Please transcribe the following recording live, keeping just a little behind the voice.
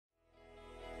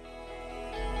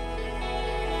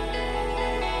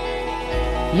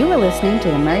You are listening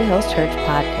to the Murray Hills Church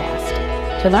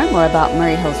podcast. To learn more about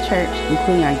Murray Hills Church,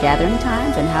 including our gathering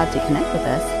times and how to connect with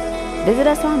us, visit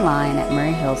us online at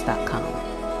murrayhills.com.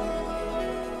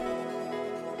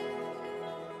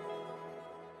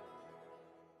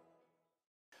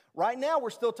 Right now, we're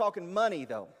still talking money,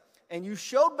 though. And you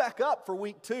showed back up for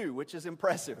week 2, which is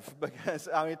impressive because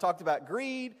we talked about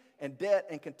greed and debt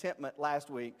and contentment last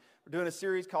week. We're doing a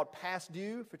series called Past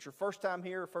Due. If it's your first time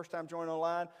here, first time joining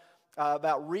online,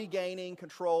 about regaining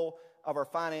control of our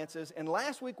finances. And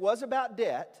last week was about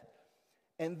debt.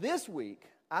 And this week,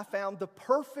 I found the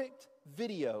perfect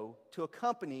video to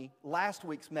accompany last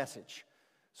week's message.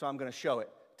 So I'm going to show it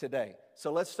today.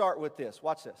 So let's start with this.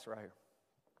 Watch this right here.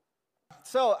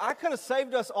 So I could have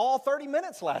saved us all 30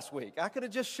 minutes last week. I could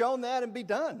have just shown that and be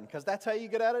done, because that's how you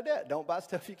get out of debt. Don't buy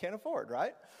stuff you can't afford,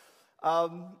 right?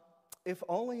 If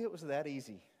only it was that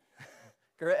easy.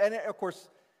 And of course,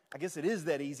 I guess it is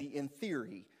that easy in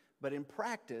theory, but in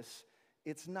practice,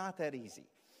 it's not that easy.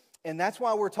 And that's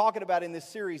why we're talking about in this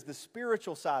series the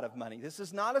spiritual side of money. This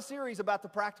is not a series about the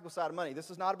practical side of money. This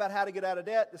is not about how to get out of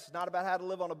debt. This is not about how to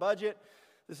live on a budget.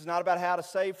 This is not about how to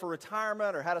save for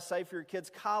retirement or how to save for your kids'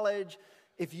 college.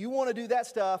 If you want to do that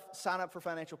stuff, sign up for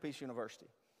Financial Peace University.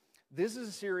 This is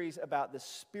a series about the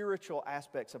spiritual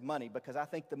aspects of money, because I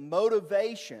think the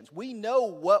motivations, we know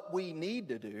what we need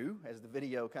to do, as the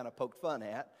video kind of poked fun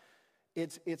at.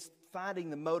 It's finding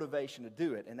the motivation to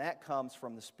do it, and that comes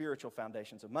from the spiritual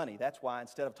foundations of money. That's why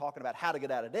instead of talking about how to get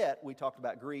out of debt, we talked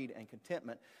about greed and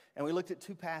contentment. And we looked at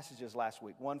 2 passages last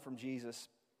week, one from Jesus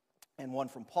and one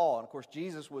from Paul. And of course,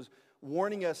 Jesus was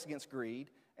warning us against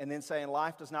greed and then saying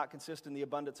life does not consist in the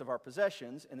abundance of our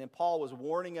possessions. And then Paul was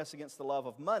warning us against the love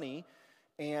of money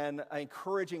and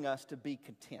encouraging us to be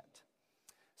content.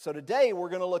 So today we're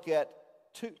going to look at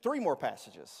 3 more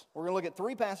passages. We're going to look at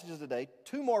 3 passages today,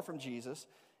 2 more from Jesus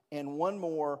and 1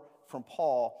 more from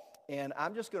Paul. And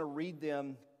I'm just going to read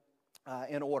them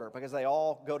in order, because they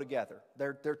all go together.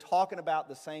 They're talking about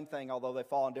the same thing, although they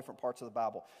fall in different parts of the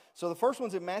Bible. So the first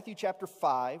one's in Matthew chapter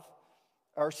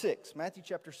 6, Matthew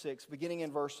chapter 6, beginning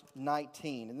in verse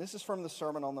 19. And this is from the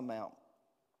Sermon on the Mount.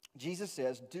 Jesus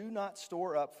says, "Do not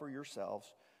store up for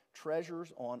yourselves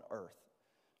treasures on earth,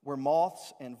 where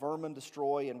moths and vermin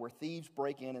destroy and where thieves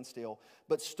break in and steal.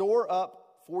 But store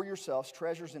up for yourselves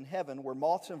treasures in heaven, where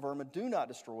moths and vermin do not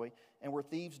destroy and where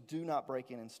thieves do not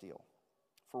break in and steal.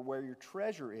 For where your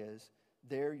treasure is,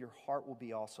 there your heart will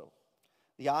be also.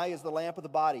 The eye is the lamp of the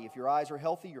body. If your eyes are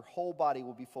healthy, your whole body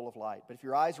will be full of light. But if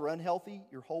your eyes are unhealthy,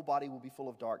 your whole body will be full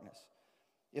of darkness.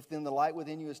 If then the light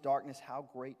within you is darkness, how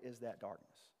great is that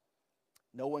darkness?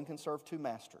 No one can serve 2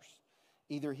 masters.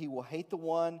 Either he will hate the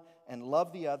one and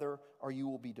love the other, or you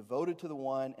will be devoted to the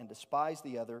one and despise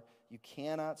the other. You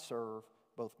cannot serve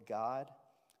both God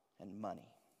and money."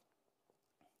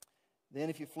 Then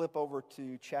if you flip over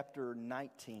to chapter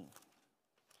 19,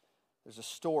 there's a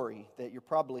story that you're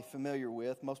probably familiar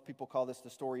with. Most people call this the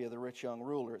story of the rich young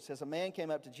ruler. It says, a man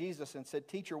came up to Jesus and said,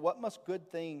 "Teacher, what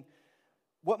good thing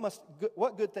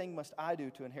must I do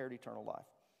to inherit eternal life?"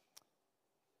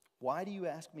 "Why do you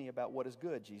ask me about what is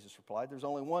good?" Jesus replied. "There's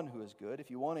only one who is good.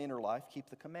 If you want to enter life, keep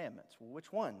the commandments." "Well,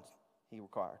 which ones?" he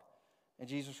inquired. And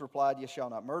Jesus replied, "You shall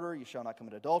not murder, you shall not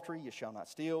commit adultery, you shall not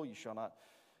steal, you shall not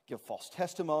give false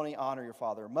testimony, honor your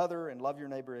father and mother, and love your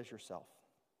neighbor as yourself."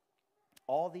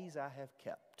 "All these I have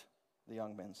kept," the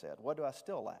young man said. "What do I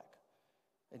still lack?"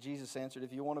 And Jesus answered,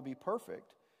 "If you want to be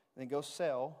perfect, then go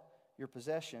sell your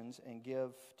possessions and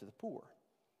give to the poor,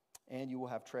 and you will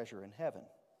have treasure in heaven.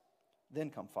 Then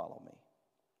come follow me."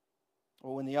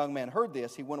 Well, when the young man heard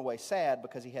this, he went away sad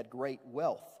because he had great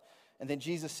wealth. And then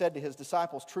Jesus said to his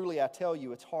disciples, "Truly I tell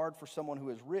you, it's hard for someone who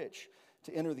is rich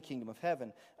to enter the kingdom of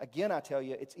heaven. Again, I tell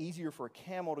you, it's easier for a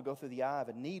camel to go through the eye of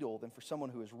a needle than for someone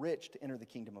who is rich to enter the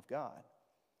kingdom of God."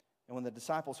 And when the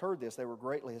disciples heard this, they were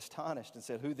greatly astonished and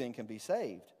said, "Who then can be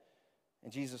saved?"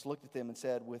 And Jesus looked at them and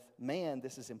said, "With man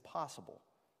this is impossible,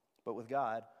 but with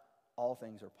God all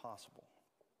things are possible."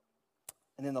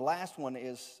 And then the last one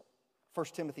is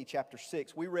 1 Timothy chapter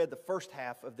 6. We read the first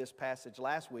half of this passage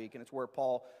last week, and it's where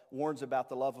Paul warns about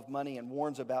the love of money and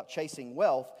warns about chasing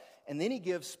wealth. And then he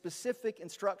gives specific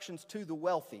instructions to the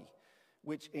wealthy,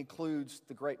 which includes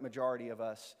the great majority of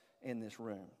us in this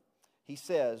room. He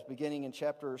says, beginning in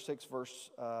chapter 6,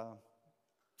 verse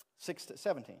 6 to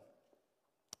 17,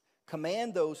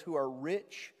 "Command those who are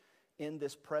rich in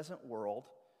this present world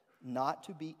not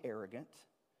to be arrogant,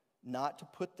 not to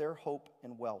put their hope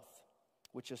in wealth,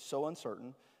 which is so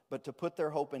uncertain, but to put their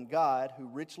hope in God, who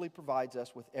richly provides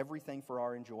us with everything for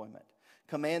our enjoyment.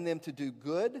 Command them to do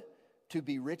good, to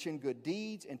be rich in good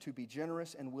deeds, and to be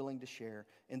generous and willing to share.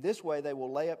 In this way they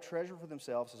will lay up treasure for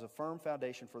themselves as a firm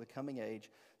foundation for the coming age,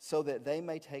 so that they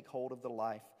may take hold of the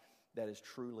life that is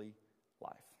truly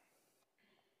life.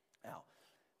 Now,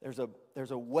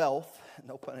 there's a wealth,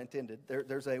 no pun intended,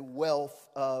 there's a wealth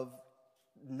of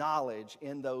knowledge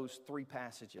in those three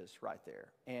passages right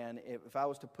there. And if I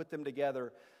was to put them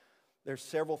together, there's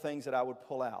several things that I would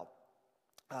pull out.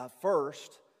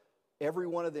 First, every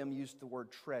one of them used the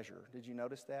word treasure. Did you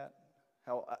notice that?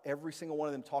 How every single one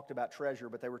of them talked about treasure,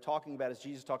 but they were talking about, as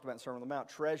Jesus talked about in the Sermon on the Mount,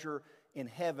 treasure in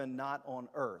heaven, not on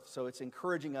earth. So it's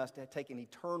encouraging us to take an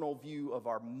eternal view of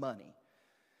our money.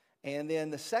 And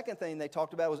then the second thing they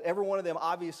talked about was every one of them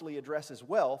obviously addresses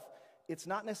wealth. It's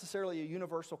not necessarily a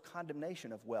universal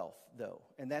condemnation of wealth, though.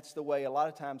 And that's the way a lot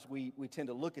of times we tend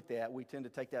to look at that. We tend to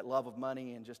take that love of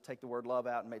money and just take the word love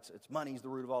out and make it's money's the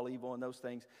root of all evil and those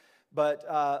things. But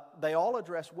they all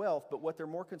address wealth, but what they're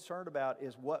more concerned about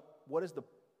is what is the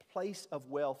place of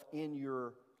wealth in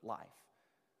your life?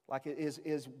 Like,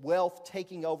 is wealth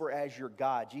taking over as your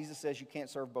God? Jesus says you can't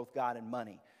serve both God and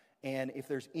money. And if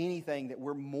there's anything that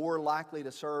we're more likely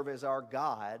to serve as our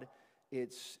God,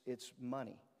 it's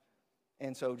money.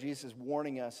 And so Jesus is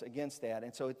warning us against that.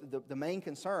 And so the main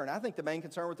concern, I think the main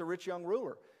concern with the rich young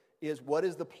ruler is what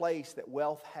is the place that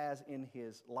wealth has in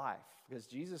his life? Because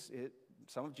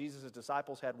some of Jesus'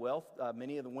 disciples had wealth.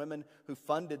 Many of the women who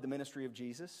funded the ministry of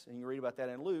Jesus, and you can read about that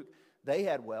in Luke, they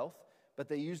had wealth, but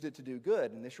they used it to do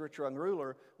good. And this rich young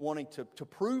ruler, wanting to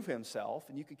prove himself,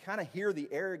 and you can kind of hear the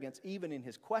arrogance even in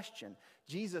his question.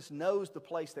 Jesus knows the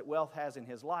place that wealth has in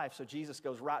his life, so Jesus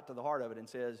goes right to the heart of it and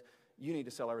says, you need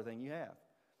to sell everything you have.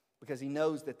 Because he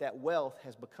knows that wealth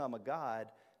has become a god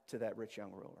to that rich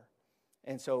young ruler.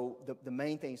 And so the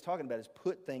main thing he's talking about is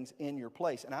put things in your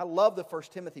place. And I love the 1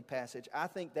 Timothy passage. I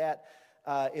think that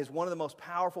is one of the most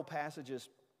powerful passages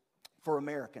for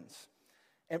Americans.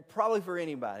 And probably for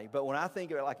anybody. But when I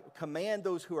think of it, like, command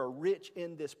those who are rich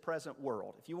in this present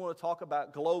world. If you want to talk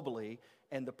about globally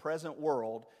and the present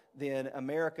world, then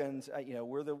Americans,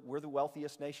 we're the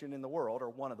wealthiest nation in the world, or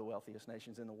one of the wealthiest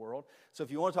nations in the world. So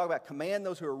if you want to talk about command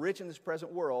those who are rich in this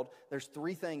present world, there's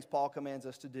three things Paul commands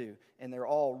us to do, and they're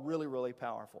all really, really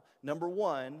powerful. Number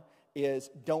one is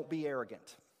don't be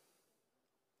arrogant.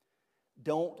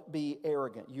 Don't be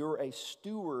arrogant. You're a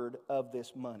steward of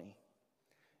this money.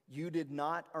 You did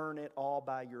not earn it all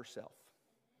by yourself.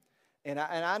 And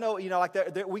I know, like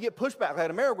we get pushback. Like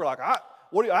in America, we're like,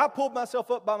 I pulled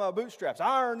myself up by my bootstraps.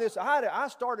 I earned this. I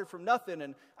started from nothing,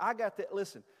 and I got that.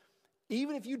 Listen,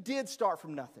 even if you did start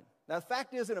from nothing. Now, the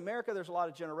fact is, in America, there's a lot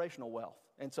of generational wealth.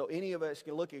 And so any of us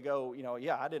can look and go,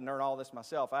 yeah, I didn't earn all this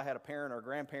myself. I had a parent or a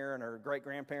grandparent or a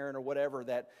great-grandparent or whatever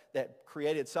that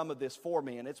created some of this for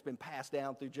me, and it's been passed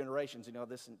down through generations,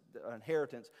 this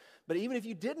inheritance. But even if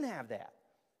you didn't have that,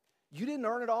 you didn't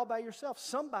earn it all by yourself.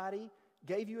 Somebody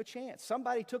gave you a chance.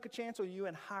 Somebody took a chance on you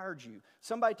and hired you.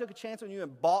 Somebody took a chance on you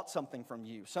and bought something from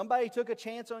you. Somebody took a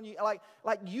chance on you.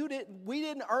 We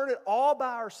didn't earn it all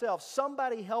by ourselves.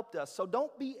 Somebody helped us. So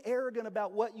don't be arrogant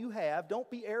about what you have. Don't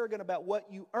be arrogant about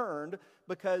what you earned,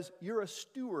 because you're a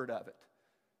steward of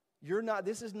it.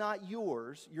 This is not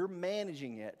yours. You're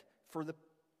managing it for the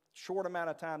short amount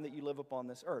of time that you live upon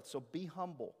this earth. So be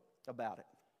humble about it.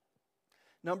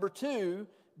 Number two,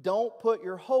 don't put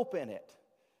your hope in it,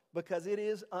 because it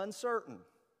is uncertain.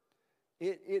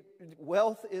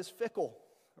 Wealth is fickle,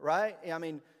 right? I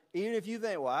mean, even if you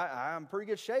think, well, I'm in pretty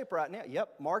good shape right now.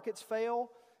 Yep, markets fail,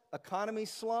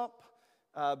 economies slump,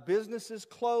 businesses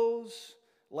close,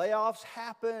 layoffs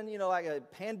happen,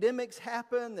 pandemics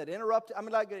happen that interrupt.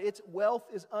 Wealth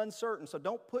is uncertain. So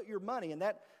don't put your money, and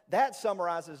that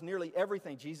summarizes nearly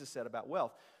everything Jesus said about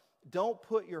wealth. Don't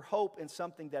put your hope in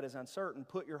something that is uncertain.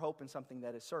 Put your hope in something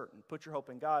that is certain. Put your hope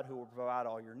in God, who will provide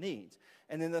all your needs.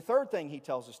 And then the third thing he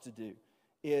tells us to do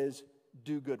is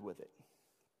do good with it.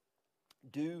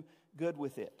 Do good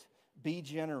with it. Be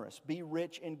generous. Be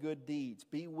rich in good deeds.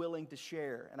 Be willing to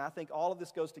share. And I think all of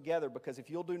this goes together, because if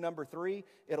you'll do number three,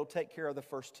 it'll take care of the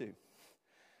first two.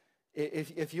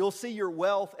 If you'll see your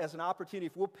wealth as an opportunity,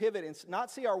 if we'll pivot and not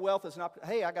see our wealth as an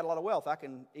opportunity, hey, I got a lot of wealth, I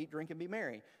can eat, drink, and be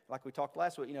merry, like we talked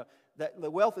last week. That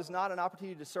the wealth is not an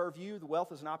opportunity to serve you. The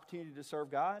wealth is an opportunity to serve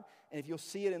God. And if you'll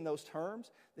see it in those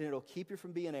terms, then it'll keep you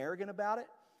from being arrogant about it,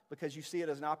 because you see it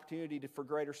as an opportunity for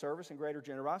greater service and greater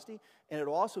generosity. And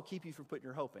it'll also keep you from putting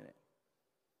your hope in it,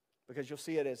 because you'll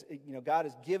see it as, God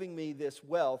is giving me this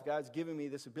wealth. God's giving me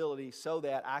this ability so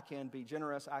that I can be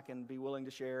generous, I can be willing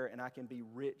to share, and I can be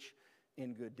rich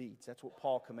in good deeds. That's what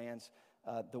Paul commands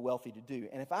the wealthy to do.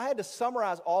 And if I had to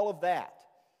summarize all of that,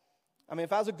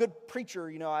 if I was a good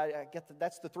preacher, I get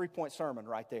that's the 3-point sermon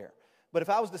right there. But if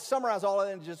I was to summarize all of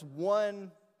that in just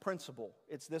one principle,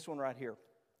 it's this one right here.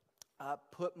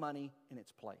 Put money in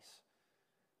its place.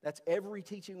 That's every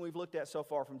teaching we've looked at so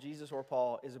far from Jesus or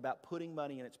Paul is about putting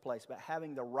money in its place, about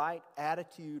having the right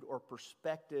attitude or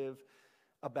perspective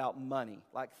about money.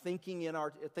 Like thinking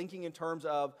in terms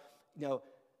of,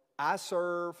 I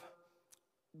serve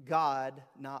God,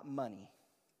 not money.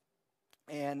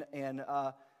 And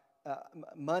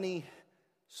money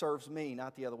serves me,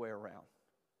 not the other way around.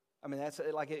 I mean, that's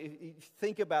like, if you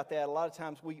think about that, a lot of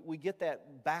times we get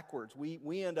that backwards.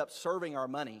 We end up serving our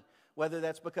money, whether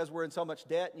that's because we're in so much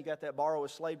debt and you got that borrow a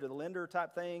slave to the lender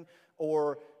type thing,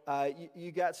 or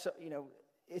you got,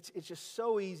 it's just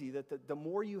so easy that the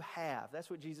more you have,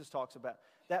 that's what Jesus talks about.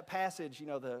 That passage,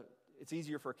 it's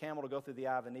easier for a camel to go through the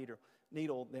eye of a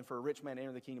needle than for a rich man to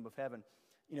enter the kingdom of heaven.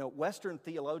 Western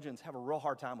theologians have a real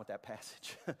hard time with that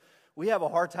passage. We have a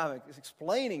hard time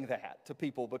explaining that to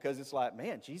people because it's like,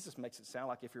 man, Jesus makes it sound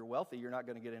like if you're wealthy, you're not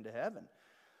going to get into heaven.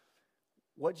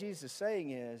 What Jesus is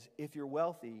saying is, if you're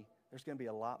wealthy, there's going to be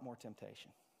a lot more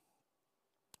temptation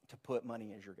to put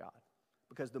money as your God.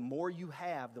 Because the more you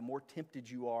have, the more tempted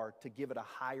you are to give it a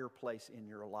higher place in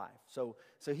your life. So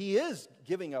he is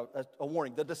giving a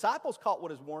warning. The disciples caught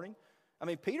what is warning. I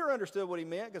mean, Peter understood what he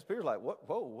meant because Peter's like,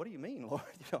 whoa, what do you mean, Lord?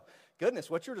 Goodness,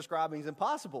 what you're describing is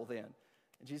impossible then.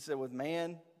 And Jesus said, with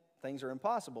man, things are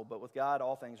impossible, but with God,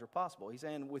 all things are possible. He's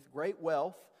saying with great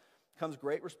wealth comes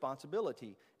great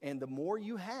responsibility. And the more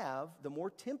you have, the more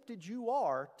tempted you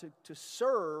are to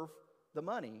serve the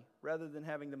money rather than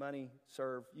having the money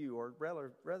serve you, or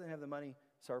rather than have the money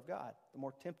serve God. The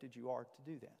more tempted you are to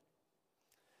do that.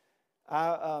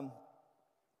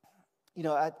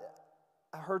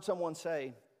 I heard someone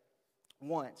say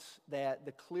once that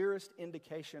the clearest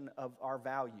indication of our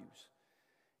values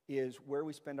is where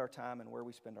we spend our time and where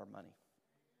we spend our money.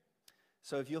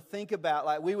 So if you'll think about,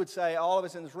 like we would say, all of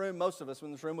us in this room, most of us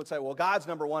in this room would say, well, God's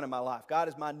number one in my life. God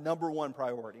is my number one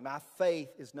priority. My faith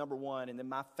is number one, and then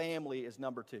my family is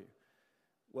number two.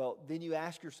 Well, then you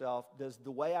ask yourself, does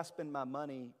the way I spend my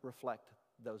money reflect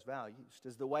those values?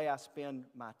 Does the way I spend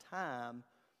my time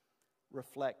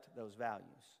reflect those values?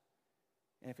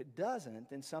 And if it doesn't,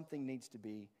 then something needs to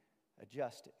be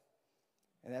adjusted.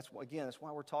 And that's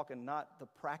why we're talking not the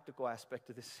practical aspect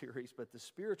of this series, but the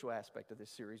spiritual aspect of this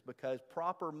series, because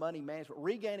proper money management,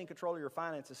 regaining control of your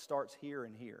finances starts here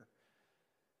and here.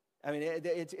 I mean,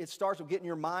 it starts with getting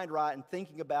your mind right and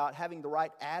thinking about having the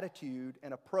right attitude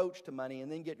and approach to money,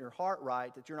 and then getting your heart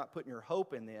right, that you're not putting your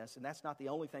hope in this. And that's not the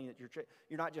only thing that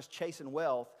you're not just chasing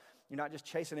wealth, you're not just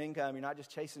chasing income, you're not just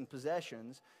chasing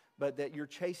possessions, but that you're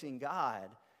chasing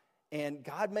God. And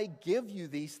God may give you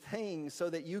these things so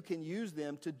that you can use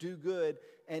them to do good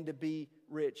and to be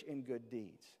rich in good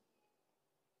deeds,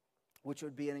 which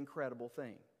would be an incredible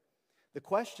thing. The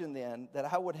question then that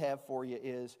I would have for you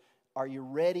is, are you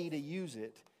ready to use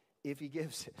it if He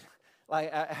gives it?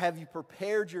 Like, have you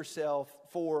prepared yourself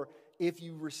for if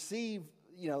you receive,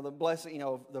 the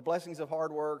blessings of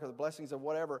hard work or the blessings of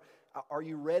whatever? Are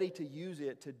you ready to use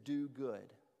it to do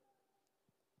good?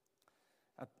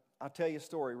 I'll tell you a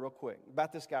story real quick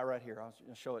about this guy right here. I'll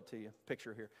show it to you,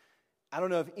 picture here. I don't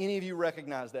know if any of you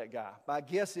recognize that guy. My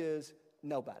guess is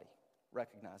nobody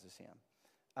recognizes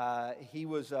him. He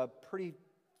was pretty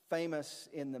famous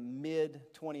in the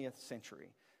mid-20th century,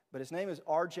 but his name is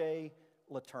R.J.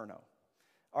 Letourneau.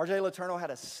 R.J. Letourneau had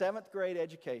a 7th grade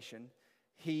education.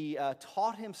 He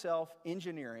taught himself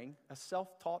engineering, a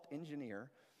self-taught engineer,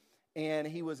 and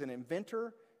he was an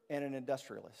inventor and an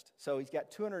industrialist. So he's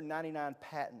got 299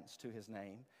 patents to his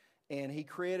name. And he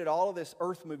created all of this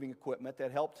earth-moving equipment that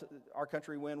helped our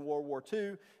country win World War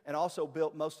II and also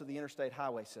built most of the interstate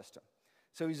highway system.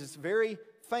 So he's just very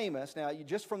famous. Now,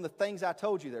 just from the things I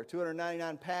told you there,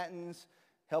 299 patents,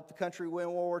 helped the country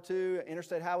win World War II,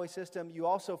 interstate highway system, you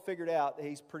also figured out that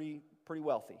he's pretty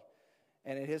wealthy.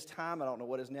 And at his time, I don't know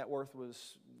what his net worth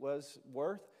was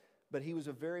worth, but he was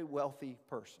a very wealthy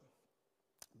person.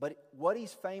 But what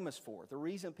he's famous for, the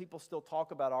reason people still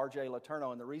talk about R.J.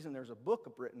 Letourneau and the reason there's a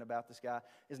book written about this guy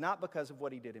is not because of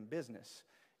what he did in business.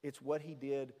 It's what he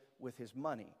did with his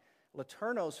money.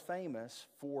 Letourneau's famous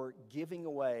for giving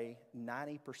away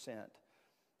 90%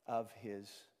 of his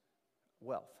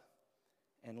wealth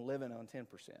and living on 10%.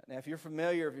 Now, if you're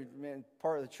familiar, if you're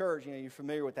part of the church, you're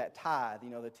familiar with that tithe, the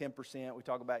 10%. We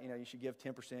talk about, you should give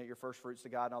 10% your first fruits to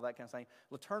God and all that kind of thing.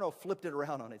 Letourneau flipped it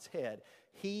around on its head.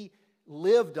 He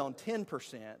lived on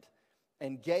 10%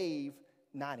 and gave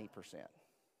 90%.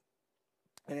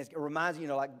 And it reminds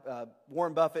you, like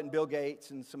Warren Buffett and Bill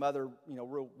Gates and some other,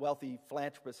 real wealthy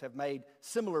philanthropists have made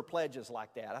similar pledges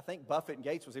like that. I think Buffett and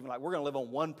Gates was even like, we're going to live on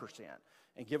 1%.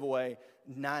 and give away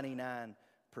 99%.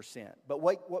 But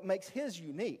what makes his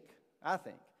unique, I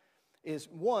think, is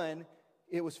one,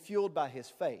 it was fueled by his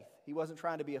faith. He wasn't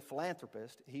trying to be a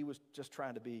philanthropist. He was just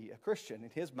trying to be a Christian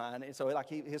in his mind. And so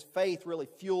his faith really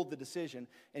fueled the decision,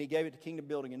 and he gave it to kingdom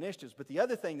building initiatives. But the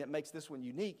other thing that makes this one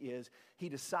unique is he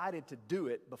decided to do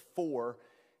it before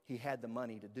he had the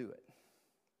money to do it.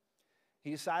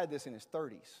 He decided this in his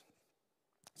 30s.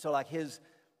 So like his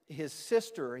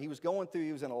sister, he was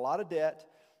in a lot of debt,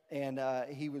 and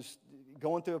he was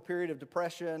going through a period of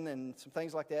depression and some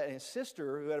things like that. And his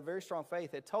sister, who had a very strong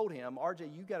faith, had told him,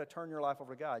 RJ, you've got to turn your life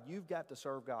over to God. You've got to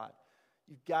serve God.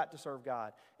 You've got to serve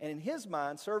God. And in his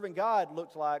mind, serving God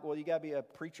looked like, well, you got to be a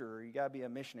preacher, or you got to be a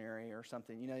missionary or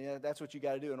something. You know, that's what you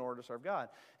got to do in order to serve God.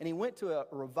 And he went to a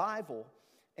revival,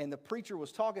 and the preacher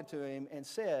was talking to him and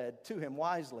said to him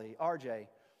wisely, RJ,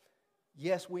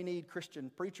 yes, we need Christian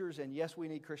preachers, and yes, we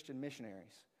need Christian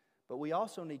missionaries, but we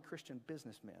also need Christian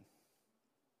businessmen.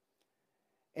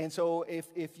 And so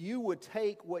if you would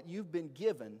take what you've been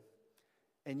given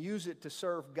and use it to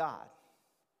serve God,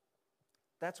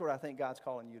 that's what I think God's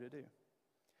calling you to do.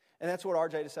 And that's what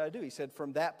RJ decided to do. He said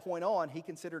from that point on, he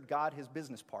considered God his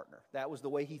business partner. That was the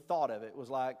way he thought of it. It was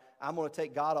like, I'm going to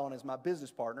take God on as my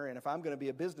business partner, and if I'm going to be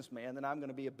a businessman, then I'm going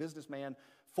to be a businessman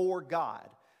for God.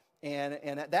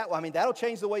 And that'll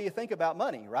change the way you think about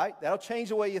money, right? That'll change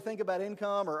the way you think about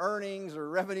income or earnings or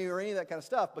revenue or any of that kind of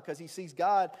stuff, because he sees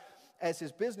God as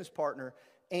his business partner.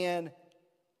 And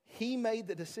he made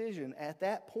the decision at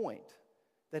that point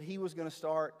that he was going to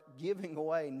start giving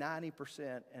away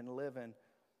 90% and living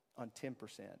on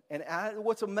 10%. And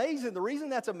what's amazing, the reason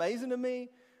that's amazing to me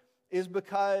is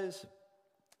because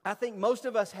I think most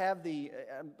of us have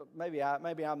maybe I'm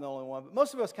the only one, but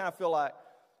most of us kind of feel like,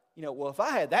 you know, well, if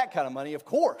I had that kind of money, of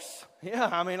course. Yeah,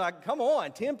 I mean, like, come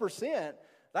on, 10%,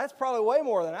 that's probably way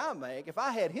more than I make. If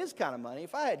I had his kind of money,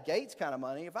 if I had Gates' kind of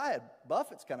money, if I had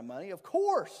Buffett's kind of money, of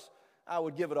course I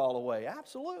would give it all away,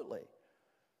 absolutely.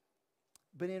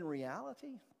 But in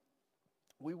reality,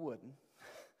 we wouldn't.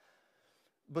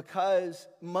 Because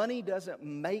money doesn't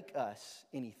make us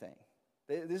anything.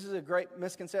 This is a great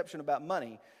misconception about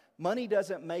money. Money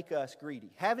doesn't make us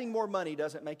greedy. Having more money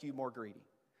doesn't make you more greedy.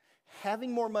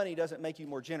 Having more money doesn't make you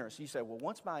more generous. You say, well,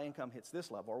 once my income hits this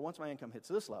level, or once my income hits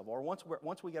this level, or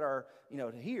once we get our,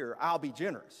 to here, I'll be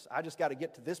generous. I just got to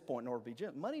get to this point in order to be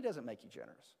generous. Money doesn't make you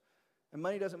generous. And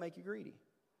money doesn't make you greedy.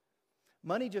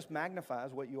 Money just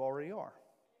magnifies what you already are.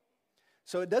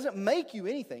 So it doesn't make you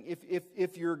anything.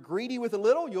 If you're greedy with a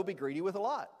little, you'll be greedy with a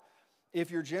lot.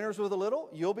 If you're generous with a little,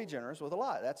 you'll be generous with a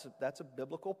lot. That's a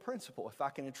biblical principle. If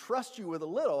I can entrust you with a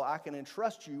little, I can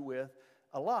entrust you with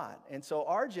a lot. And so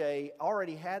RJ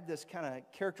already had this kind of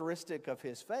characteristic of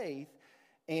his faith,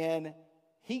 and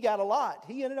he got a lot.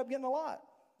 He ended up getting a lot,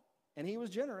 and he was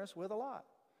generous with a lot.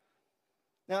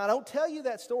 Now, I don't tell you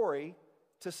that story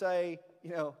to say,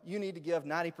 you need to give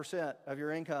 90% of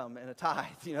your income in a tithe.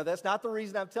 That's not the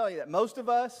reason I'm telling you that. Most of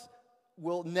us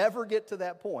will never get to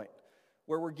that point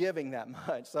where we're giving that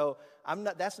much. So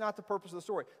that's not the purpose of the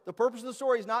story. The purpose of the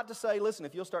story is not to say, listen,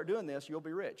 if you'll start doing this, you'll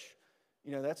be rich.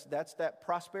 That's that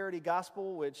prosperity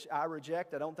gospel, which I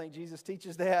reject. I don't think Jesus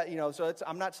teaches that. So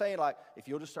I'm not saying like, if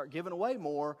you'll just start giving away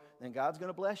more, then God's going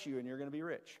to bless you and you're going to be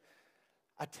rich.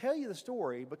 I tell you the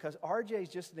story because RJ is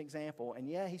just an example, and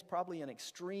yeah, he's probably an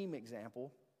extreme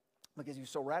example because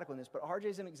he's so radical in this, but RJ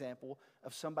is an example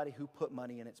of somebody who put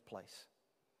money in its place.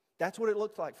 That's what it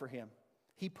looked like for him.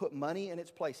 He put money in its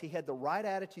place. He had the right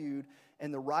attitude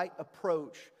and the right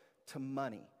approach to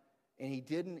money. And he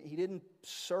didn't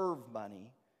serve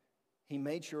money. He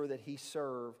made sure that he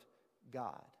served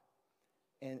God.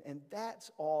 And that's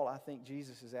all I think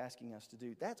Jesus is asking us to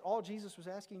do. That's all Jesus was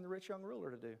asking the rich young ruler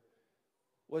to do,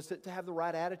 was to have the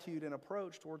right attitude and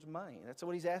approach towards money. That's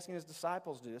what he's asking his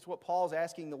disciples to do. That's what Paul's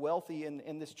asking the wealthy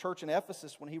in this church in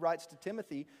Ephesus when he writes to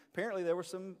Timothy. Apparently there were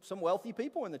some wealthy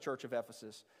people in the church of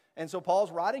Ephesus. And so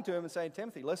Paul's writing to him and saying,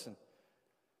 Timothy, listen,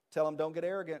 tell them don't get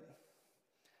arrogant.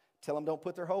 Tell them don't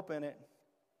put their hope in it,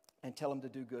 and tell them to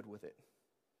do good with it.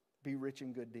 Be rich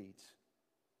in good deeds.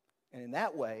 And in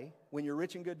that way, when you're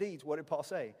rich in good deeds, what did Paul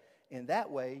say? In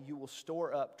that way, you will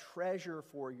store up treasure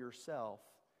for yourself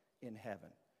in heaven.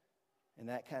 And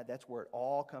that's where it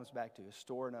all comes back to, is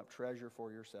storing up treasure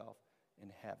for yourself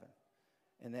in heaven.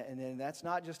 And then that's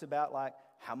not just about like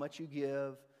how much you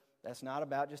give. That's not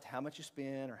about just how much you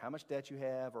spend or how much debt you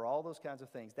have or all those kinds of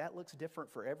things. That looks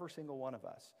different for every single one of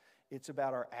us. It's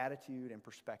about our attitude and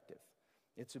perspective.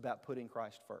 It's about putting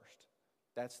Christ first.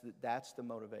 That's the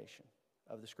motivation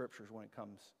of the Scriptures when it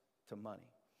comes to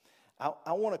money.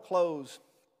 I want to close.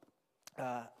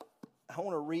 I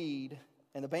want to read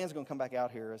and the band's going to come back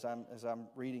out here as I'm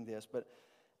reading this, but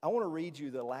I want to read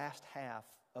you the last half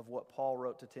of what Paul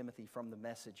wrote to Timothy from the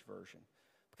Message version,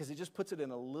 because it just puts it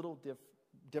in a little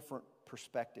different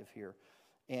perspective here.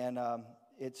 And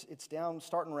it's down,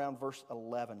 starting around verse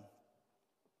 11.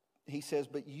 He says,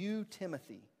 but you,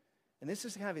 Timothy, and this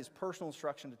is kind of his personal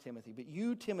instruction to Timothy, but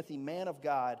you, Timothy, man of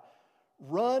God,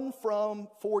 run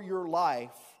for your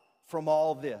life from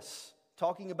all this.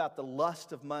 Talking about the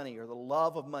lust of money or the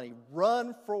love of money.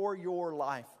 Run for your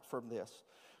life from this.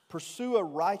 Pursue a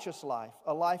righteous life,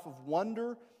 a life of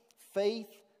wonder, faith,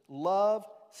 love,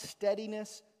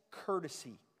 steadiness,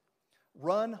 courtesy.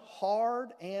 Run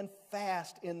hard and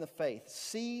fast in the faith.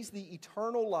 Seize the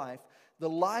eternal life, the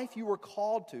life you were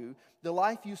called to, the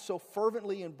life you so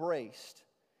fervently embraced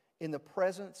in the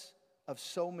presence of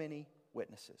so many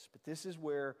witnesses. But this is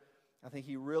where I think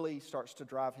he really starts to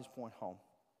drive his point home.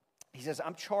 He says,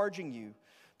 I'm charging you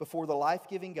before the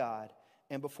life-giving God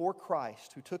and before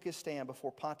Christ, who took his stand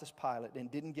before Pontius Pilate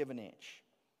and didn't give an inch.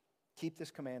 Keep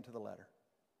this command to the letter.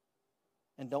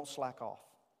 And don't slack off.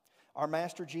 Our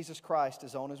Master Jesus Christ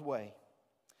is on his way.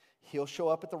 He'll show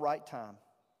up at the right time.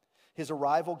 His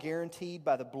arrival guaranteed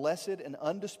by the blessed and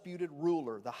undisputed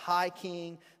ruler, the high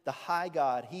king, the high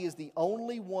God. He is the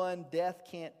only one death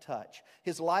can't touch.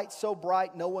 His light's so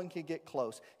bright no one can get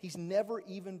close. He's never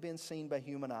even been seen by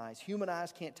human eyes. Human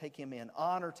eyes can't take him in.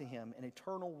 Honor to him and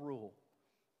eternal rule.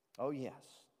 Oh yes.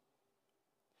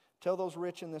 Tell those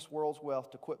rich in this world's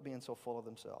wealth to quit being so full of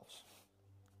themselves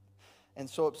and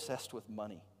so obsessed with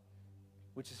money,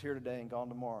 which is here today and gone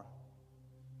tomorrow.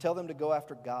 Tell them to go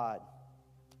after God,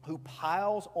 who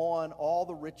piles on all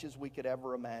the riches we could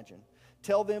ever imagine.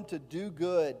 Tell them to do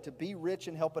good, to be rich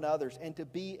in helping others, and to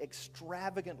be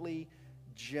extravagantly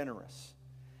generous.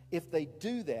 If they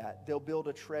do that, they'll build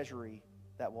a treasury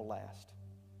that will last,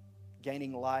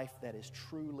 gaining life that is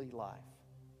truly life.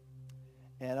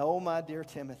 And oh, my dear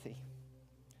Timothy,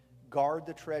 guard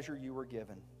the treasure you were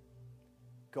given.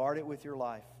 Guard it with your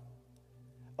life.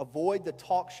 Avoid the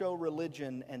talk show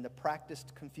religion and the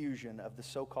practiced confusion of the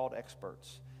so-called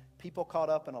experts. People caught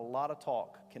up in a lot of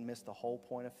talk can miss the whole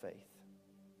point of faith.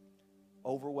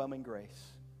 Overwhelming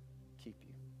grace, keep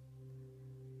you.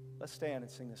 Let's stand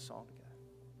and sing this song together.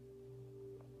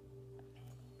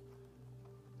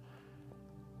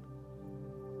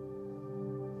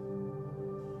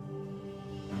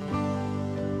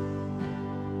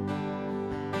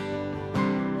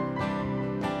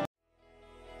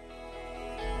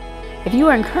 If you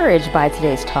were encouraged by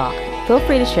today's talk, feel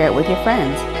free to share it with your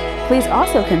friends. Please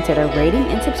also consider rating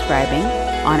and subscribing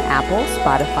on Apple,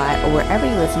 Spotify, or wherever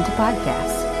you listen to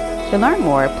podcasts. To learn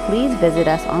more, please visit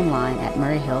us online at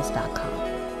murrayhills.com.